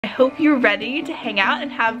I hope you're ready to hang out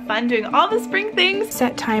and have fun doing all the spring things.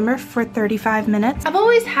 Set timer for 35 minutes. I've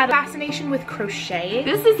always had a fascination with crocheting.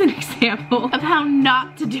 This is an example of how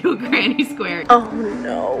not to do a granny square. Oh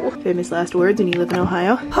no. Famous last words, and you live in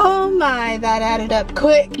Ohio. Oh my, that added up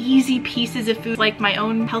quick. Easy pieces of food, like my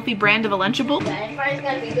own healthy brand of a Lunchable. Yeah, everybody's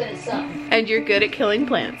gotta be good at something. And you're good at killing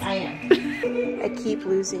plants. I am. I keep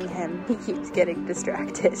losing him. He keeps getting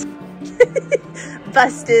distracted.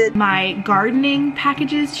 Busted. My gardening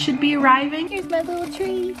packages should be arriving. Here's my little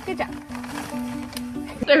tree. Good job.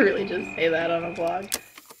 I really just say that on a vlog.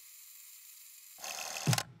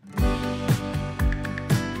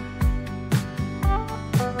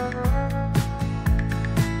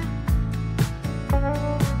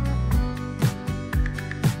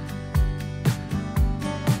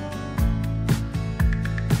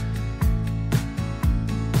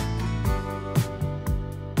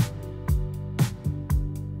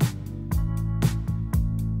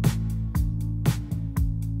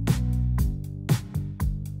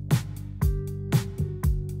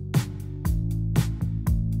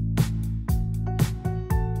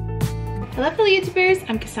 Hello fellow YouTubers,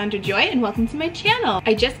 I'm Cassandra Joy and welcome to my channel.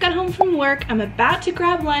 I just got home from work, I'm about to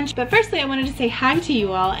grab lunch, but firstly I wanted to say hi to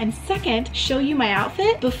you all, and second, show you my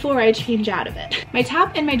outfit before I change out of it. My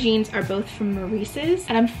top and my jeans are both from Maurice's,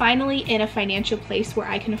 and I'm finally in a financial place where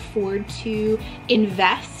I can afford to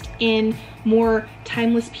invest in more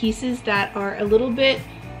timeless pieces that are a little bit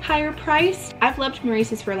higher priced. I've loved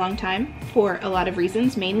Maurice's for a long time for a lot of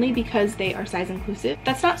reasons, mainly because they are size inclusive.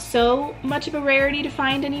 That's not so much of a rarity to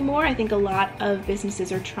find anymore. I think a lot of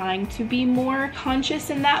businesses are trying to be more conscious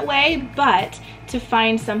in that way, but to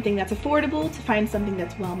find something that's affordable, to find something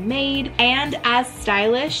that's well made, and as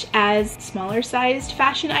stylish as smaller sized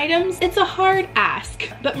fashion items, it's a hard ask.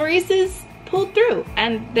 But Maurice's pulled through,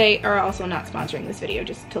 and they are also not sponsoring this video,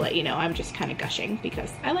 just to let you know. I'm just kind of gushing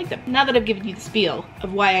because I like them. Now that I've given you the spiel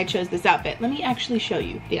of why I chose this outfit, let me actually show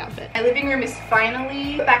you the outfit. My living room is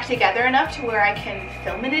finally back together enough to where I can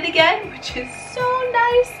film in it again, which is so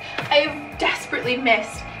nice. I've desperately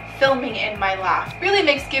missed filming in my loft. Really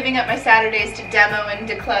makes giving up my Saturdays to demo and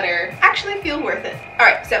declutter actually feel worth it.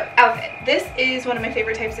 Alright, so outfit. This is one of my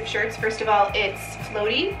favorite types of shirts. First of all, it's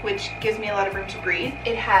floaty, which gives me a lot of room to breathe.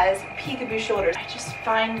 It has peekaboo shoulders. I just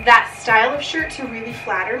find that style of shirt to really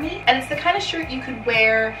flatter me. And it's the kind of shirt you could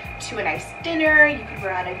wear to a nice dinner, you could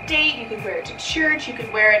wear on a date, you could wear it to church, you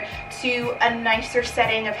could wear it to a nicer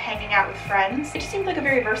setting of hanging out with friends. It just seemed like a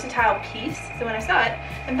very versatile piece. So when I saw it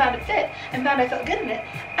and found it fit and found I felt good in it,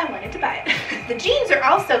 I wanted to buy it. The jeans are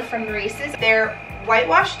also from Maurice's. They're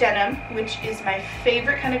whitewash denim, which is my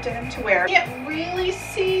favorite kind of denim to wear. You can't really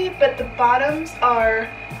see, but the bottoms are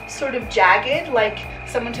sort of jagged, like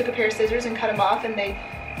someone took a pair of scissors and cut them off and they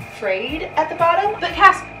frayed at the bottom. But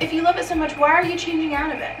Cass, if you love it so much, why are you changing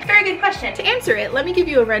out of it? Very good question. To answer it, let me give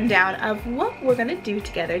you a rundown of what we're gonna do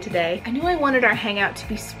together today. I knew I wanted our hangout to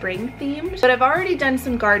be spring themed, but I've already done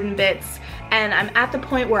some garden bits, and I'm at the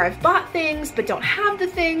point where I've bought things but don't have the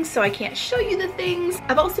things, so I can't show you the things.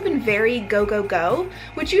 I've also been very go, go, go,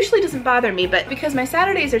 which usually doesn't bother me, but because my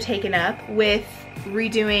Saturdays are taken up with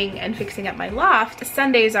redoing and fixing up my loft,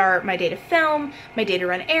 Sundays are my day to film, my day to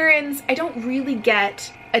run errands. I don't really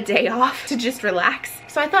get a day off to just relax.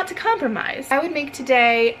 So I thought to compromise, I would make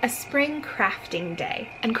today a spring crafting day.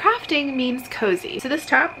 And crafting means cozy. So this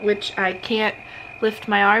top, which I can't lift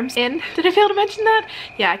my arms in. Did I fail to mention that?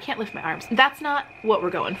 Yeah, I can't lift my arms. That's not what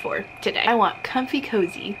we're going for today. I want comfy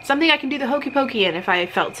cozy. Something I can do the hokey pokey in if I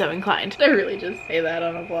felt so inclined. I really just say that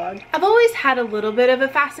on a vlog. I've always had a little bit of a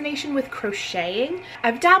fascination with crocheting.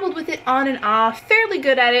 I've dabbled with it on and off, fairly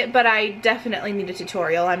good at it, but I definitely need a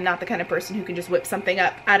tutorial. I'm not the kind of person who can just whip something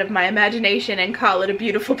up out of my imagination and call it a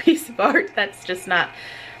beautiful piece of art. That's just not,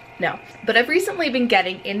 no. But I've recently been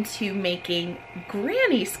getting into making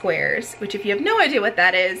granny squares, which if you have no idea what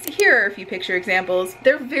that is, here are a few picture examples.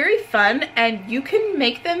 They're very fun and you can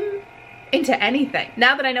make them into anything.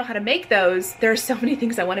 Now that I know how to make those, there are so many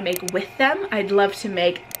things I want to make with them. I'd love to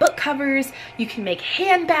make book covers, you can make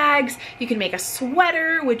handbags, you can make a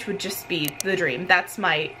sweater, which would just be the dream. That's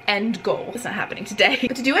my end goal. It's not happening today.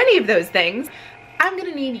 But to do any of those things, I'm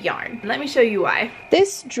gonna need yarn. Let me show you why.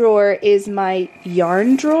 This drawer is my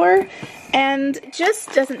yarn drawer and it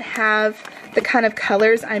just doesn't have the kind of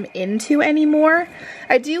colors I'm into anymore.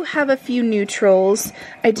 I do have a few neutrals.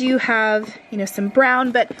 I do have, you know, some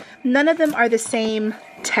brown, but none of them are the same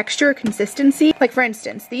texture or consistency. Like for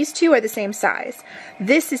instance, these two are the same size.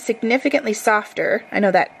 This is significantly softer. I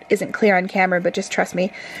know that isn't clear on camera, but just trust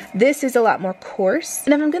me. This is a lot more coarse.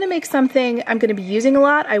 And if I'm gonna make something I'm gonna be using a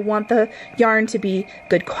lot, I want the yarn to be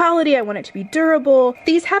good quality, I want it to be durable.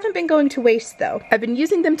 These haven't been going to waste though. I've been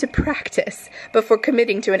using them to practice before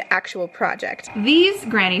committing to an actual project. These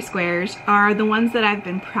granny squares are the ones that I've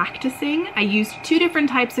been practicing. I used 2 different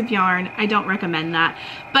types of yarn. I don't recommend that,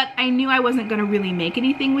 but I knew I wasn't gonna really make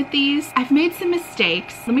anything with these. I've made some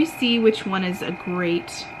mistakes. Let me see which one is a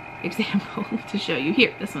great example to show you.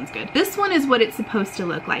 Here, this one's good. This one is what it's supposed to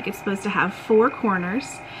look like. It's supposed to have 4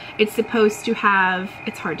 corners. It's supposed to have,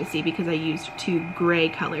 it's hard to see because I used 2 gray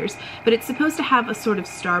colors, but it's supposed to have a sort of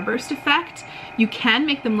starburst effect. You can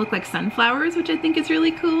make them look like sunflowers, which I think is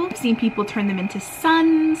really cool. I've seen people turn them into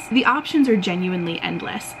suns. The options are genuinely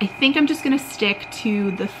endless. I think I'm just gonna stick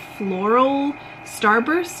to the floral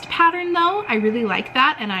starburst pattern though. I really like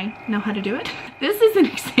that and I know how to do it. This is an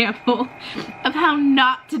example of how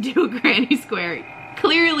not to do a granny square.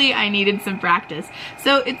 Clearly I needed some practice.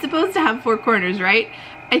 So it's supposed to have 4 corners, right?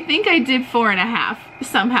 I think I did 4.5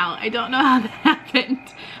 somehow. I don't know how that happened.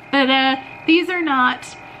 But these are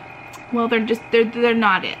not, well, they're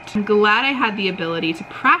not it. I'm glad I had the ability to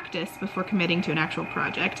practice before committing to an actual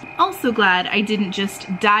project. Also glad I didn't just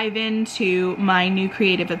dive into my new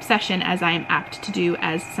creative obsession, as I am apt to do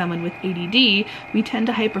as someone with ADD. We tend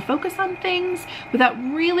to hyper-focus on things without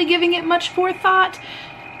really giving it much forethought.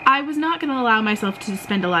 I was not going to allow myself to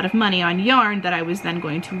spend a lot of money on yarn that I was then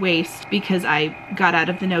going to waste because I got out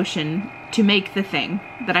of the notion to make the thing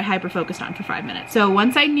that I hyper-focused on for 5 minutes. So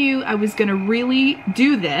once I knew I was gonna really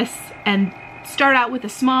do this and start out with a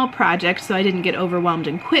small project so I didn't get overwhelmed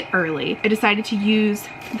and quit early, I decided to use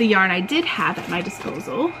the yarn I did have at my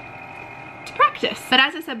disposal to practice. But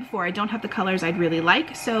as I said before, I don't have the colors I'd really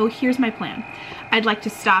like, so here's my plan. I'd like to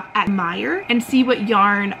stop at Meijer and see what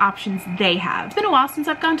yarn options they have. It's been a while since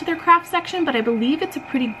I've gone to their craft section, but I believe it's a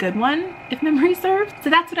pretty good one, if memory serves. So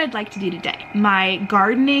that's what I'd like to do today. My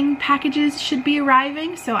gardening packages should be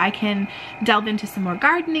arriving, so I can delve into some more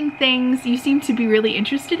gardening things. You seem to be really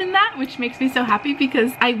interested in that, which makes me so happy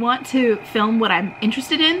because I want to film what I'm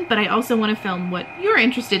interested in, but I also want to film what you're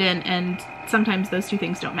interested in, and sometimes those 2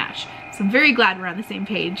 things don't match. So I'm very glad we're on the same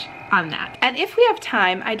page on that. And if we have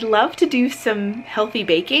time, I'd love to do some healthy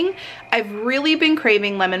baking. I've really been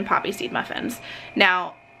craving lemon poppy seed muffins.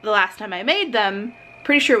 Now, the last time I made them,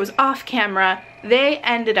 pretty sure it was off camera, they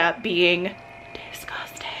ended up being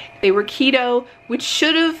disgusting. They were keto, which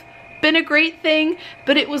should have been a great thing,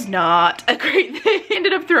 but it was not a great thing. I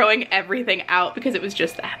ended up throwing everything out because it was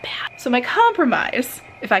just that bad. So my compromise,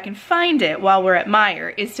 if I can find it while we're at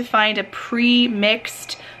Meijer, is to find a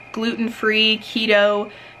pre-mixed gluten-free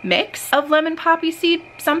keto mix of lemon poppy seed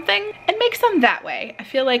something and make some that way. I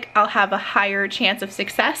feel like I'll have a higher chance of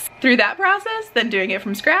success through that process than doing it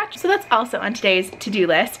from scratch. So that's also on today's to-do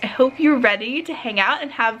list. I hope you're ready to hang out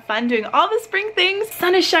and have fun doing all the spring things.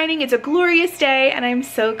 Sun is shining, it's a glorious day, and I'm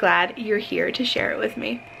so glad you're here to share it with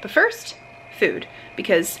me. But first, food,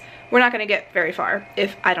 because we're not gonna get very far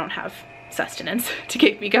if I don't have sustenance to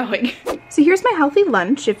keep me going. So here's my healthy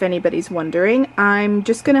lunch, if anybody's wondering. I'm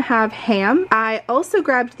just gonna have ham. I also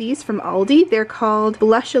grabbed these from Aldi. They're called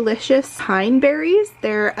Blushalicious Pine Berries.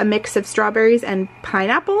 They're a mix of strawberries and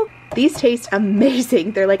pineapple. These taste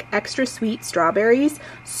amazing. They're like extra sweet strawberries.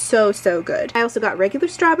 So, so good. I also got regular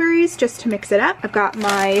strawberries just to mix it up. I've got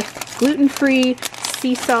my gluten-free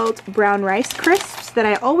sea salt brown rice crisps that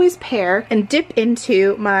I always pair and dip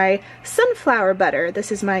into my sunflower butter.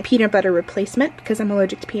 This is my peanut butter replacement because I'm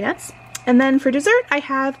allergic to peanuts. And then for dessert, I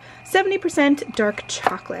have 70% dark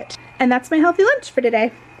chocolate. And that's my healthy lunch for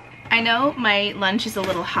today. I know my lunch is a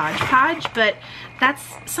little hodgepodge, but that's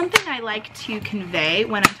something I like to convey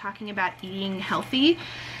when I'm talking about eating healthy.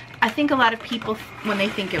 I think a lot of people, when they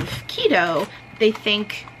think of keto, they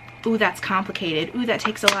think, ooh, that's complicated. Ooh, that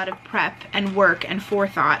takes a lot of prep and work and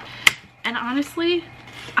forethought. And honestly,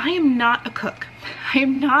 I am not a cook. I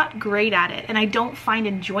am not great at it, and I don't find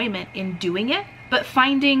enjoyment in doing it, but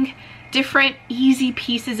finding different easy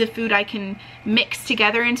pieces of food I can mix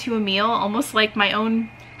together into a meal, almost like my own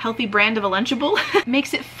healthy brand of a Lunchable,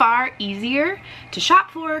 makes it far easier to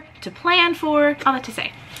shop for, to plan for, all that to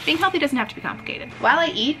say. Being healthy doesn't have to be complicated. While I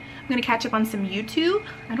eat, I'm gonna catch up on some YouTube.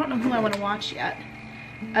 I don't know who I wanna watch yet.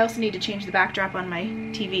 I also need to change the backdrop on my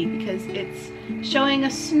TV because it's showing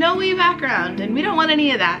a snowy background and we don't want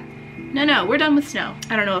any of that. No, we're done with snow.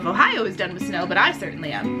 I don't know if Ohio is done with snow, but I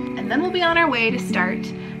certainly am. And then we'll be on our way to start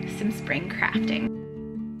some spring crafting.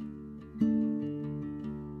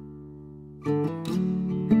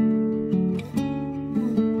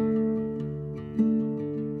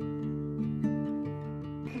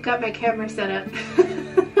 got my camera set up.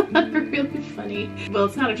 Really funny. Well,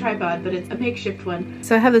 it's not a tripod, but it's a makeshift one.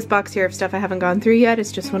 So I have this box here of stuff I haven't gone through yet.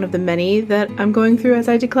 It's just one of the many that I'm going through as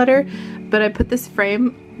I declutter. But I put this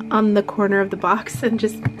frame on the corner of the box and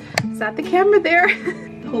just sat the camera there.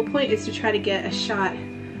 The whole point is to try to get a shot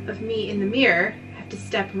of me in the mirror. I have to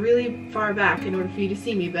step really far back in order for you to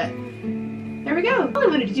see me, but there we go. All I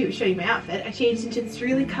wanted to do was show you my outfit. I changed into this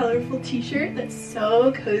really colorful t-shirt that's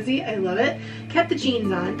so cozy. I love it. Kept the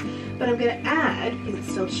jeans on, but I'm gonna add, because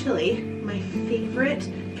it's still chilly, my favorite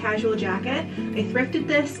casual jacket. I thrifted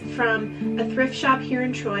this from a thrift shop here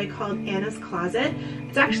in Troy called Anna's Closet.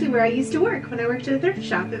 It's actually where I used to work when I worked at a thrift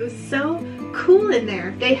shop. It was so cool in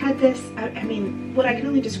there. They had this, I mean, what I can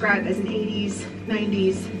only describe as an 80s,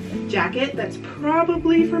 90s jacket that's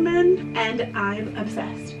probably for men, and I'm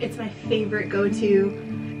obsessed. It's my favorite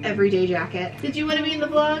go-to everyday jacket. Did you want to be in the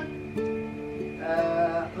vlog?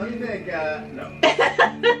 Let me think, no.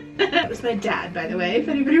 That was my dad, by the way, if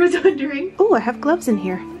anybody was wondering. Oh, I have gloves in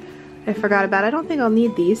here. I forgot about it. I don't think I'll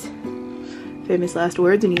need these. Famous last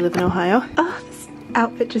words when you live in Ohio. Oh, this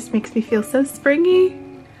outfit just makes me feel so springy.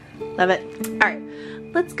 Love it. All right,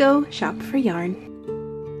 let's go shop for yarn.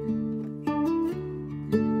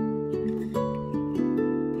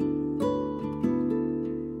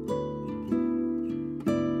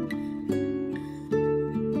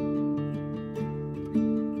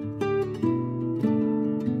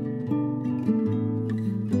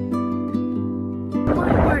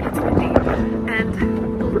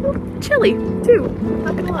 Chilly too,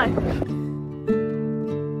 not gonna lie.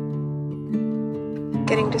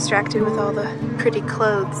 Getting distracted with all the pretty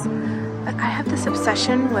clothes. I have this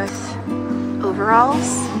obsession with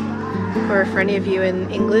overalls, or for any of you in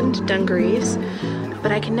England, dungarees,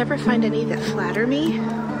 but I can never find any that flatter me.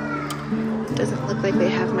 It doesn't look like they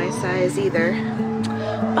have my size either.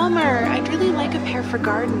 Bummer, I'd really like a pair for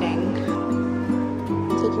gardening.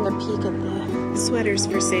 Taking a peek at the sweaters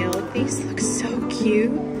for sale. These look so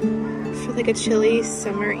cute. For like a chilly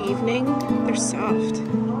summer evening. They're soft.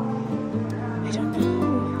 I don't know.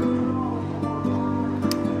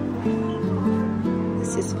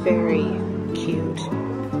 This is very cute.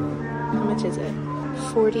 How much is it?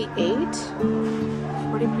 48?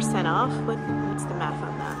 40% off? What's the math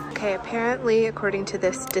on that? Okay, apparently according to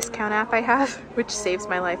this discount app I have, which saves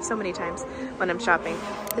my life so many times when I'm shopping,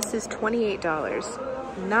 this is $28.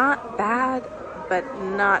 Not bad, but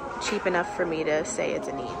not cheap enough for me to say it's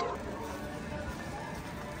a need.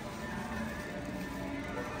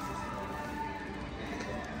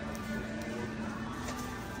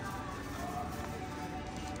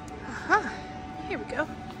 Here we go.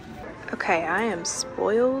 Okay, I am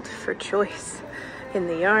spoiled for choice in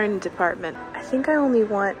the yarn department. I think I only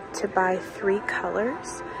want to buy 3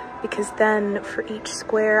 colors because then for each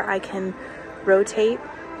square I can rotate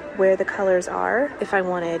where the colors are. If I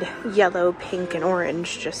wanted yellow, pink, and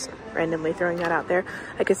orange, just randomly throwing that out there,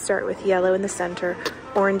 I could start with yellow in the center,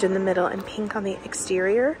 orange in the middle, and pink on the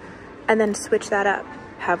exterior, and then switch that up.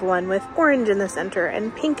 Have one with orange in the center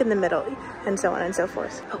and pink in the middle, and so on and so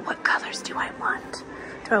forth. But what colors do I want?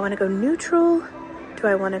 Do I want to go neutral? Do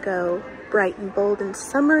I want to go bright and bold and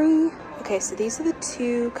summery? Okay, so these are the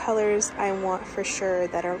 2 colors I want for sure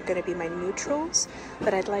that are going to be my neutrals,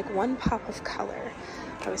 but I'd like one pop of color.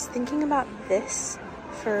 I was thinking about this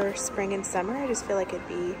for spring and summer. I just feel like it'd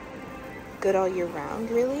be good all year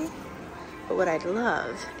round, really. But what I'd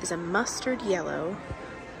love is a mustard yellow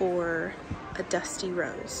or a dusty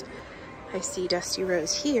rose. I see dusty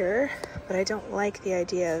rose here, but I don't like the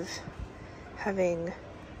idea of having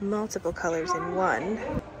multiple colors in one.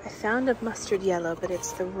 I found a mustard yellow, but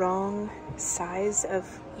it's the wrong size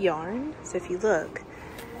of yarn. So if you look,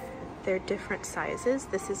 they're different sizes.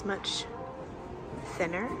 This is much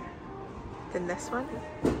thinner than this one,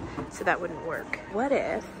 so that wouldn't work. What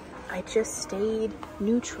if I just stayed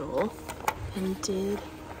neutral and did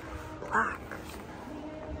black?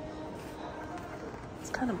 It's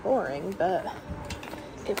kind of boring, but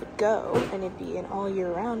it would go and it'd be an all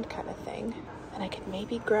year round kind of thing. And I could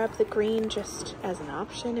maybe grab the green just as an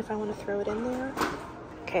option if I want to throw it in there.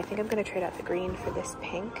 Okay, I think I'm going to trade out the green for this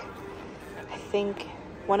pink. I think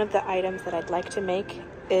one of the items that I'd like to make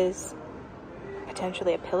is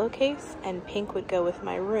potentially a pillowcase, and pink would go with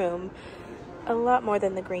my room a lot more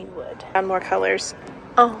than the green would. And more colors.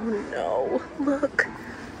 Oh no, look.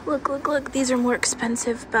 Look, look, look. These are more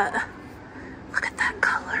expensive, but look at that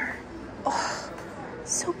color. Oh,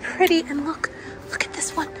 so pretty. And look at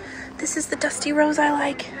this one. This is the dusty rose I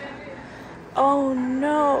like. Oh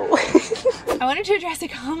no. I wanted to address a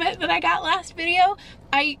comment that I got last video.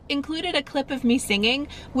 I included a clip of me singing,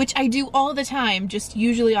 which I do all the time, just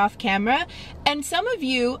usually off camera. And some of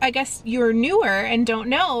you, I guess you're newer and don't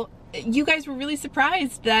know, you guys were really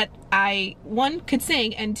surprised that I, one, could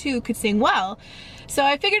sing, and two, could sing well. So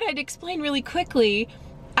I figured I'd explain really quickly.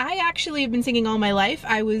 I actually have been singing all my life.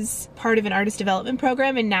 I was part of an artist development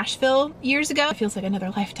program in Nashville years ago. It feels like another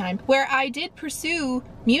lifetime. Where I did pursue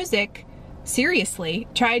music seriously.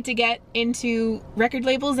 Tried to get into record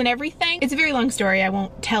labels and everything. It's a very long story, I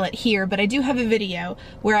won't tell it here, but I do have a video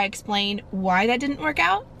where I explain why that didn't work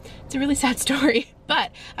out. It's a really sad story,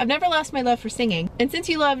 but I've never lost my love for singing. And since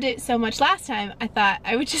you loved it so much last time, I thought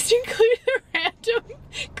I would just include a random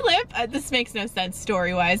clip. This makes no sense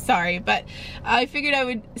story-wise, sorry, but I figured I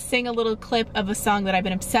would sing a little clip of a song that I've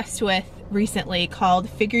been obsessed with recently called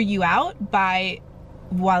Figure You Out by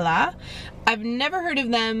Voila. I've never heard of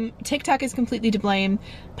them. TikTok is completely to blame,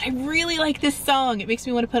 but I really like this song. It makes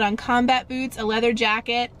me want to put on combat boots, a leather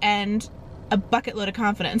jacket, and a bucket load of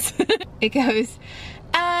confidence. It goes,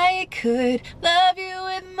 I could love you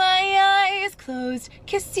with my eyes closed,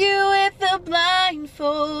 kiss you with a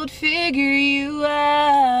blindfold, figure you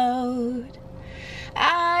out.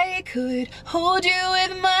 I could hold you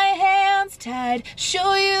with my hands tied,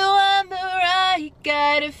 show you I'm the right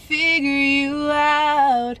guy to figure you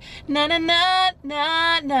out. Na na na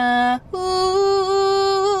na na.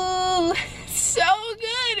 Ooh, so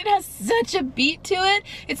good. It has such a beat to it.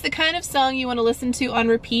 It's the kind of song you want to listen to on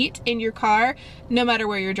repeat in your car, no matter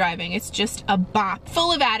where you're driving. It's just a bop,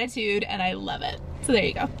 full of attitude, and I love it. So there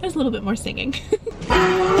you go. There's a little bit more singing.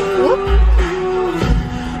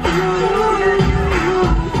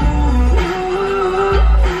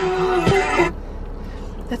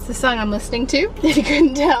 That's the song I'm listening to, if you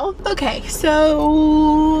couldn't tell. Okay,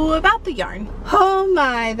 so about the yarn. Oh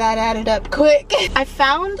my, that added up quick. I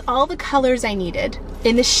found all the colors I needed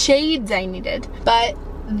in the shades I needed, but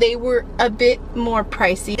they were a bit more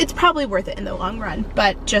pricey. It's probably worth it in the long run,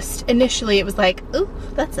 but just initially it was like, ooh,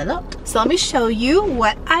 that's a lot. So let me show you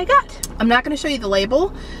what I got. I'm not gonna show you the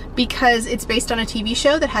label because it's based on a TV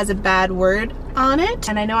show that has a bad word on it.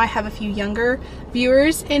 And I know I have a few younger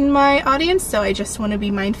viewers in my audience, so I just wanna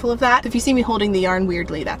be mindful of that. If you see me holding the yarn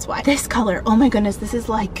weirdly, that's why. This color, oh my goodness, this is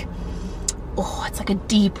like, oh, it's like a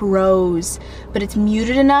deep rose, but it's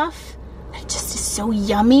muted enough. It just is so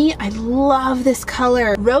yummy. I love this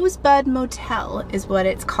color. Rosebud Motel is what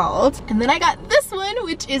it's called. And then I got this one,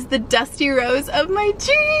 which is the Dusty Rose of my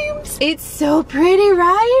dreams. It's so pretty,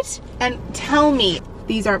 right? And tell me,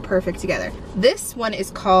 these aren't perfect together. This one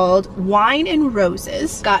is called Wine and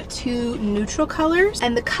Roses. Got two neutral colors,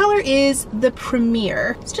 and the color is the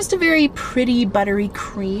Premier. It's just a very pretty buttery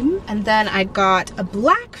cream. And then I got a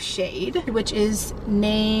black shade, which is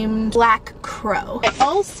named Black Crow. I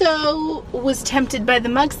also was tempted by the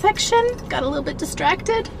mug section. Got a little bit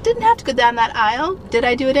distracted. Didn't have to go down that aisle. Did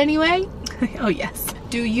I do it anyway? Oh yes.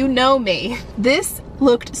 Do you know me? This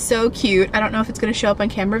looked so cute. I don't know if it's gonna show up on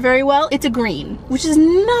camera very well. It's a green, which is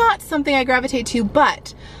not something I gravitate to,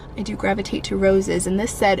 but I do gravitate to roses, and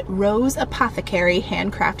this said Rose Apothecary,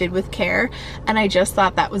 handcrafted with care, and I just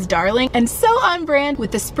thought that was darling and so on brand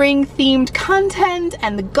with the spring themed content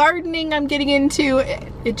and the gardening I'm getting into.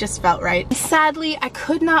 It just felt right. Sadly, I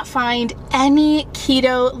could not find any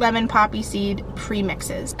keto lemon poppy seed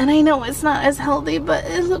premixes, and I know it's not as healthy, but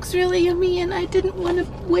it looks really yummy and I didn't want to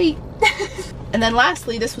wait. And then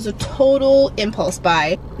lastly, this was a total impulse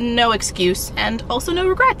buy, no excuse, and also no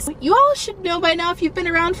regrets. You all should know by now, if you've been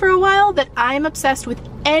around for a while, that I'm obsessed with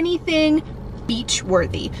anything beach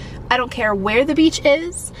worthy. I don't care where the beach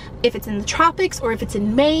is, if it's in the tropics or if it's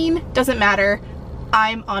in Maine, doesn't matter,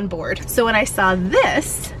 I'm on board. So when I saw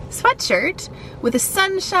this sweatshirt with a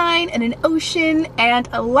sunshine and an ocean and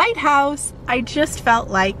a lighthouse, I just felt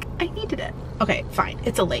like I needed it. Okay, fine,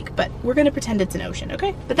 it's a lake, but we're gonna pretend it's an ocean,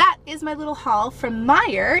 okay? But that is my little haul from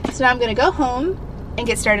Meyer. So now I'm gonna go home and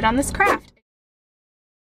get started on this craft.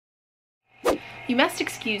 You must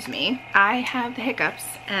excuse me, I have the hiccups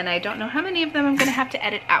and I don't know how many of them I'm gonna have to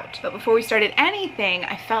edit out. But before we started anything,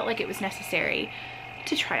 I felt like it was necessary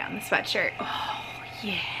to try on the sweatshirt. Oh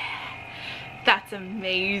yeah, that's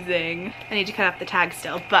amazing. I need to cut off the tag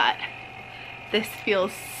still, but this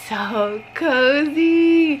feels so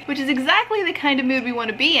cozy, which is exactly the kind of mood we want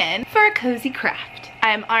to be in for a cozy craft.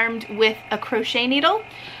 I am armed with a crochet needle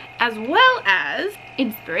as well as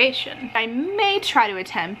inspiration. I may try to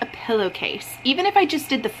attempt a pillowcase. Even if I just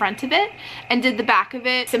did the front of it and did the back of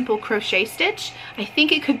it simple crochet stitch, I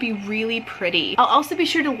think it could be really pretty. I'll also be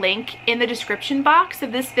sure to link in the description box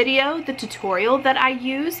of this video the tutorial that I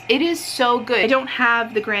use. It is so good. I don't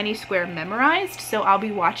have the granny square memorized, so I'll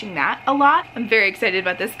be watching that a lot. I'm very excited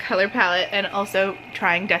about this color palette and also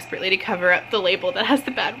trying desperately to cover up the label that has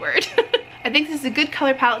the bad word. I think this is a good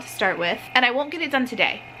color palette to start with, and I won't get it done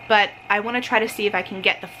today, but I want to try to see if I can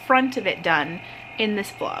get the front of it done in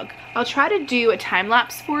this vlog. I'll try to do a time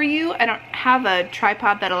lapse for you. I don't have a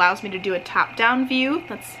tripod that allows me to do a top-down view.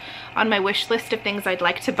 That's on my wish list of things I'd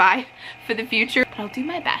like to buy for the future, but I'll do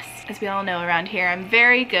my best. As we all know around here, I'm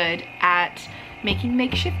very good at making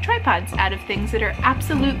makeshift tripods out of things that are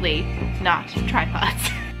absolutely not tripods.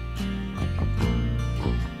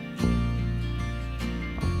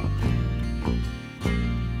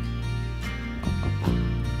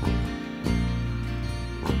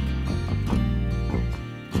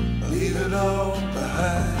 Leave it all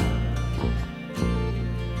behind.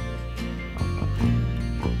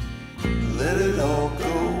 Let it all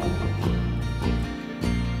go.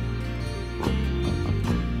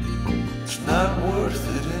 It's not worth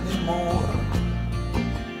it anymore.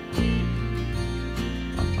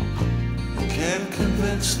 You can't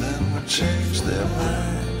convince them or change their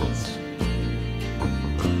minds.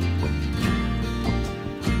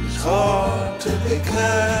 It's hard to be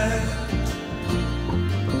kind.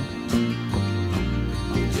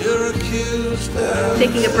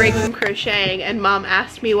 Taking a break from crocheting, and Mom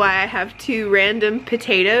asked me why I have 2 random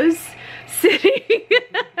potatoes sitting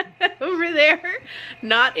over there,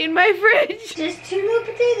 not in my fridge. Just 2 little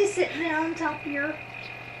potatoes sitting there on top of your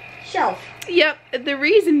shelf. Yep, the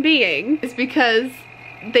reason being is because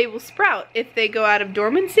they will sprout if they go out of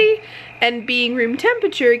dormancy, and being room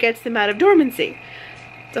temperature gets them out of dormancy.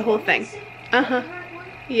 It's a whole thing. Uh-huh.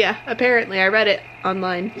 Yeah, apparently. I read it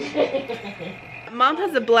online. Mom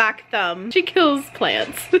has a black thumb. She kills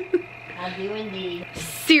plants. I do indeed.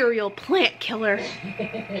 Serial plant killer.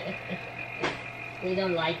 They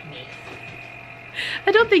don't like me.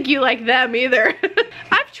 I don't think you like them either.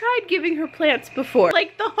 I've tried giving her plants before,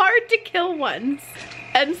 like the hard to kill ones,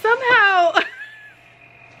 and somehow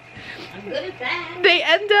I'm good at that. they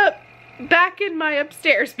end up back in my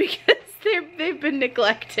upstairs because they've been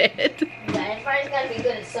neglected. Yeah, everybody's gotta be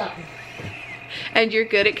good at something. And you're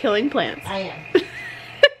good at killing plants. I am.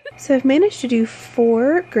 So I've managed to do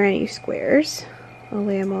 4 granny squares. I'll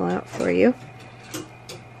lay them all out for you.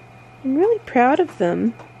 I'm really proud of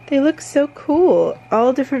them. They look so cool.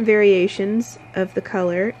 All different variations of the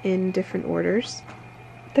color in different orders.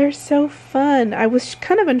 They're so fun. I was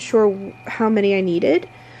kind of unsure how many I needed.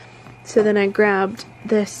 So then I grabbed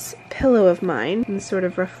this pillow of mine and sort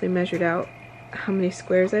of roughly measured out how many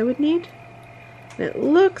squares I would need. And it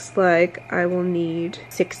looks like I will need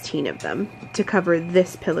 16 of them to cover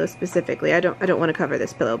this pillow specifically. I don't want to cover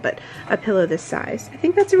this pillow, but a pillow this size. I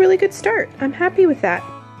think that's a really good start. I'm happy with that.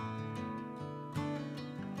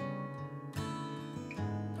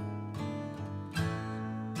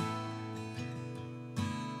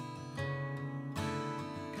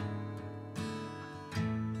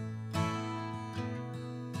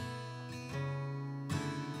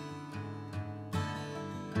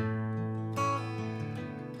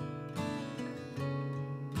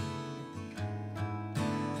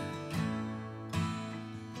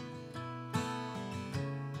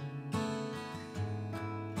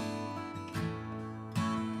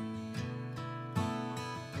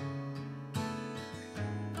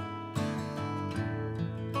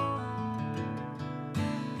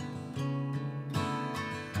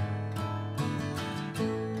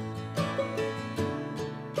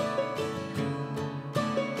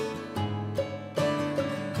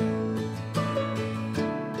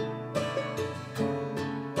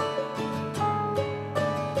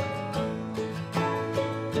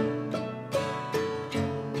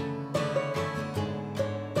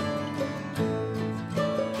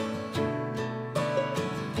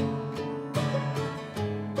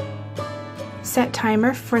 Set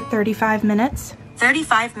timer for 35 minutes.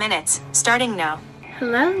 35 minutes, starting now.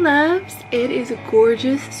 Hello loves, it is a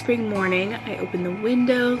gorgeous spring morning. I opened the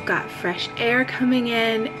window, got fresh air coming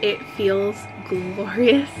in. It feels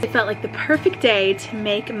glorious. It felt like the perfect day to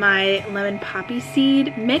make my lemon poppy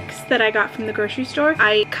seed mix that I got from the grocery store.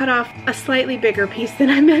 I cut off a slightly bigger piece than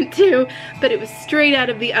I meant to, but it was straight out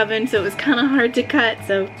of the oven, so it was kind of hard to cut,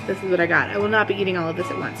 so this is what I got. I will not be eating all of this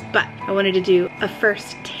at once, but I wanted to do a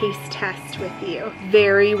first taste test with you.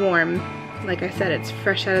 Very warm. Like I said, it's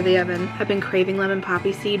fresh out of the oven. I've been craving lemon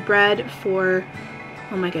poppy seed bread for,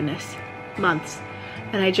 oh my goodness, months.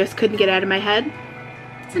 and I just couldn't get out of my head.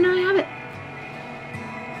 So now I have it.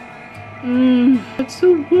 It's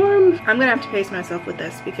so warm. I'm gonna have to pace myself with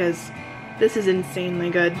this because this is insanely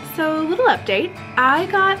good. So, little update. I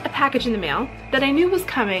got a package in the mail that I knew was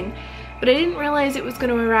coming, but I didn't realize it was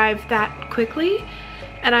gonna arrive that quickly,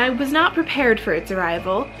 and I was not prepared for its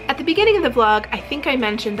arrival. At the beginning of the vlog, I think I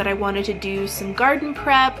mentioned that I wanted to do some garden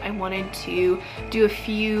prep. I wanted to do a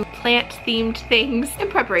few plant-themed things in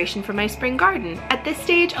preparation for my spring garden. At this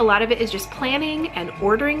stage, a lot of it is just planning and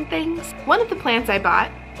ordering things. One of the plants I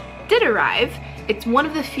bought did arrive. It's one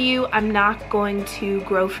of the few I'm not going to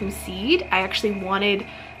grow from seed. I actually wanted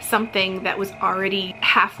something that was already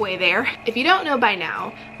halfway there. If you don't know by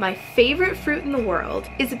now, my favorite fruit in the world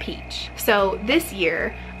is a peach. So this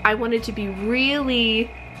year, I wanted to be really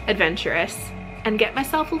adventurous and get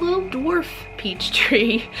myself a little dwarf peach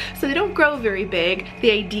tree. So they don't grow very big. The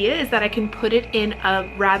idea is that I can put it in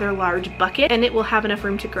a rather large bucket and it will have enough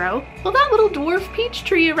room to grow. Well, that little dwarf peach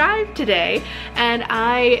tree arrived today, and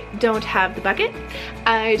I don't have the bucket.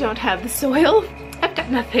 I don't have the soil. I've got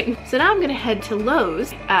nothing. So now I'm gonna head to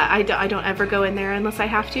Lowe's. I don't ever go in there unless I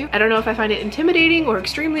have to. I don't know if I find it intimidating or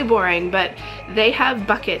extremely boring, but they have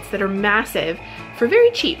buckets that are massive for very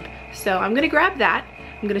cheap. So I'm gonna grab that.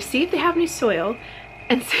 I'm gonna see if they have any soil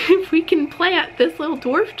and see if we can plant this little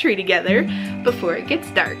dwarf tree together before it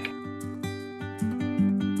gets dark.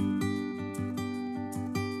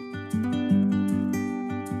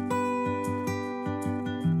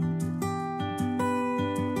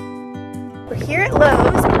 We're here at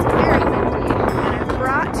Lowe's. It's very windy, and I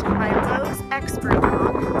brought my Lowe's expert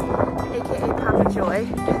along, aka Papa Joy.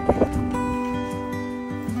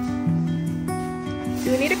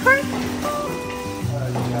 Do we need a cart?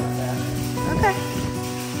 Okay.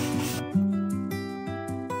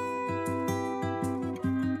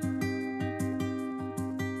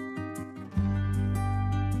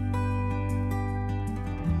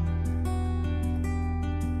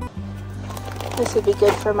 This would be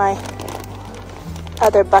good for my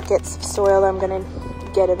other buckets of soil I'm gonna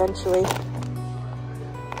get eventually.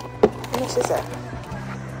 And this is it.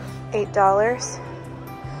 $8.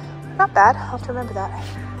 Not bad. I'll have to remember that.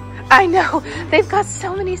 I know, they've got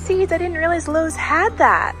so many seeds. I didn't realize Lowe's had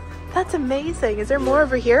that. That's amazing. Is there more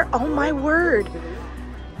over here? Oh my word.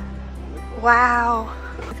 Wow.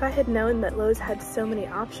 If I had known that Lowe's had so many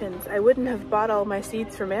options, I wouldn't have bought all my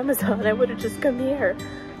seeds from Amazon. I would have just come here.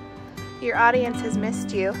 Your audience has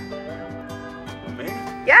missed you. Me?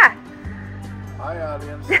 Yeah. Hi,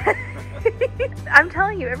 audience. I'm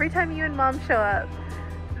telling you, every time you and Mom show up,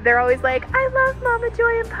 they're always like, I love Mama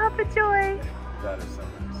Joy and Papa Joy. That is something.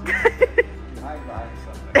 Hide behind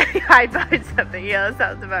something. Hide behind something. Yeah, that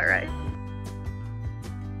sounds about right.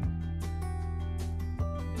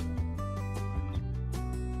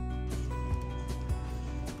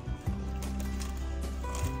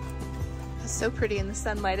 It's so pretty in the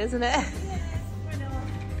sunlight, isn't it?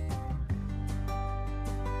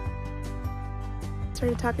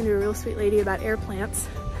 Started talking to a real sweet lady about air plants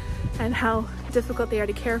and how difficult they are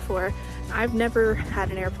to care for. I've never had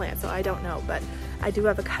an air plant, so I don't know, but I do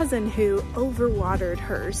have a cousin who overwatered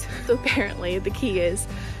hers. So apparently the key is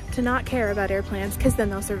to not care about air plants, because then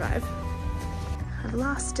they'll survive. I've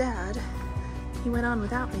lost Dad. He went on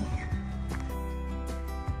without me.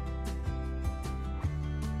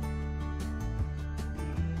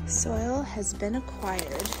 Soil has been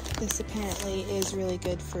acquired. This apparently is really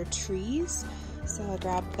good for trees, so I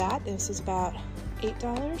grabbed that. This was about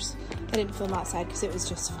 $8. I didn't film outside because it was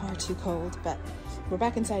just far too cold, but we're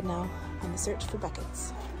back inside now on the search for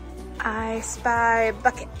buckets. I spy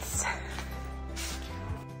buckets.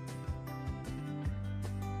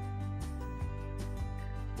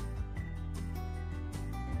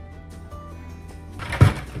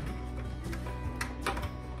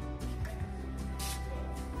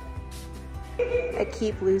 I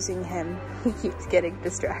keep losing him. He keeps getting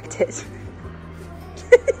distracted.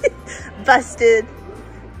 Busted.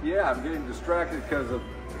 Yeah, I'm getting distracted because of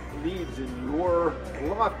leaves in your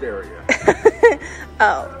loft area.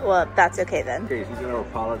 Oh, well, that's okay then. Okay, so you're going to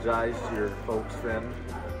apologize to your folks then?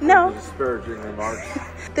 No. The disparaging remarks?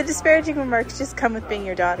 The disparaging remarks just come with being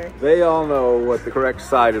your daughter. They all know what the correct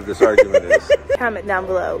side of this argument is. Comment down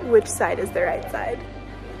below which side is the right side.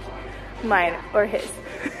 Mine or his.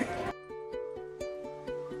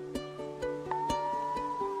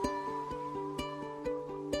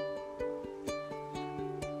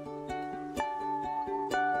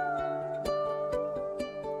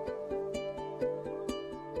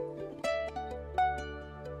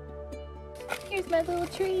 Here's my little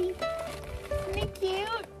tree. Isn't it cute?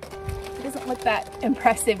 It doesn't look that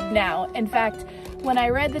impressive now. In fact, When I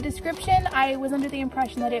read the description, I was under the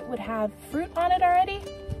impression that it would have fruit on it already.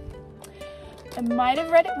 I might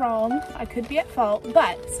have read it wrong. I could be at fault,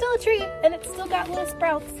 but still a tree, and it's still got little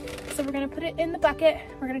sprouts. So we're gonna put it in the bucket,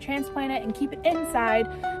 we're gonna transplant it and keep it inside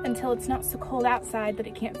until it's not so cold outside that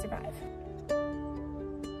it can't survive.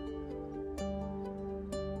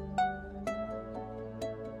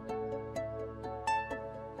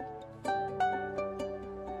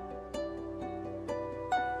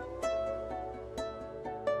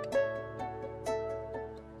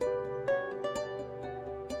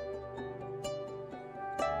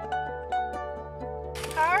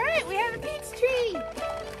 All right, we have a peach tree.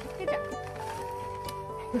 Good job.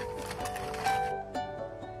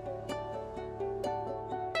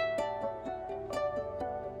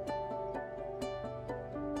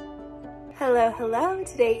 Hello, hello.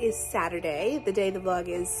 Today is Saturday, the day the vlog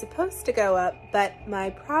is supposed to go up, but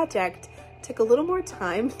my project took a little more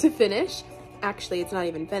time to finish. Actually, it's not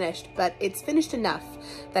even finished, but it's finished enough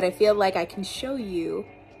that I feel like I can show you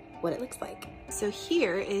what it looks like. So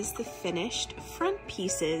here is the finished front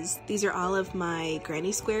pieces. These are all of my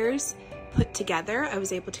granny squares put together. I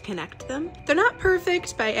was able to connect them. They're not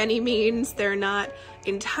perfect by any means. They're not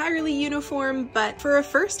entirely uniform, but for a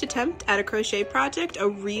first attempt at a crochet project, a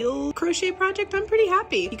real crochet project, I'm pretty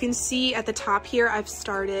happy. You can see at the top here, I've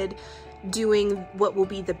started doing what will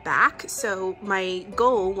be the back. So my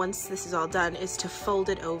goal, once this is all done, is to fold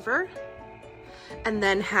it over and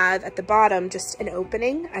then have at the bottom just an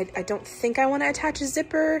opening. I don't think I want to attach a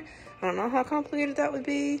zipper. I don't know how complicated that would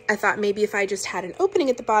be. I thought maybe if I just had an opening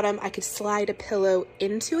at the bottom, I could slide a pillow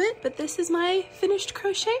into it. But this is my finished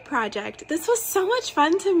crochet project. This was so much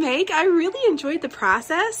fun to make. I really enjoyed the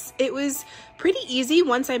process. It was pretty easy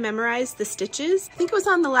once I memorized the stitches. I think it was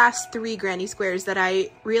on the last 3 granny squares that I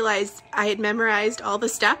realized I had memorized all the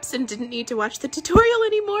steps and didn't need to watch the tutorial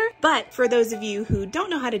anymore. But for those of you who don't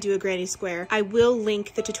know how to do a granny square, I will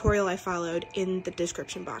link the tutorial I followed in the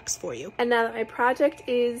description box for you. And now that my project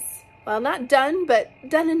is, well, not done, but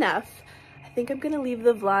done enough, I think I'm gonna leave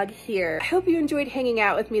the vlog here. I hope you enjoyed hanging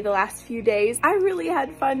out with me the last few days. I really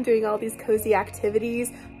had fun doing all these cozy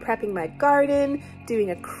activities, prepping my garden, doing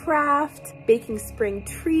a craft, baking spring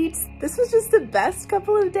treats. This was just the best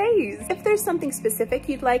couple of days. If there's something specific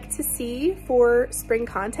you'd like to see for spring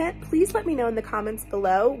content, please let me know in the comments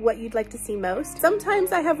below what you'd like to see most.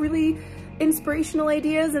 Sometimes I have really inspirational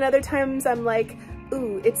ideas, and other times I'm like,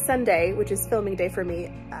 ooh, it's Sunday, which is filming day for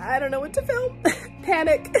me. I don't know what to film.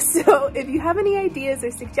 Panic. So if you have any ideas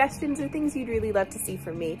or suggestions or things you'd really love to see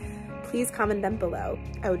from me, please comment them below.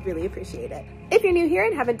 I would really appreciate it. If you're new here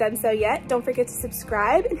and haven't done so yet, don't forget to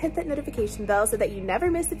subscribe and hit that notification bell so that you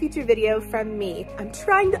never miss a future video from me. I'm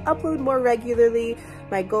trying to upload more regularly.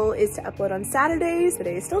 My goal is to upload on Saturdays.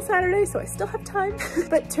 Today is still Saturday, so I still have time.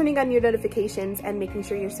 But turning on your notifications and making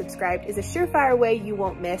sure you're subscribed is a surefire way you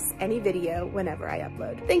won't miss any video whenever I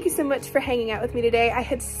upload. Thank you so much for hanging out with me today. I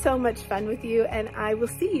had so much fun with you, and I will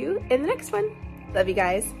see you in the next one. Love you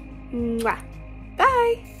guys. Mwah.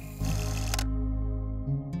 Bye.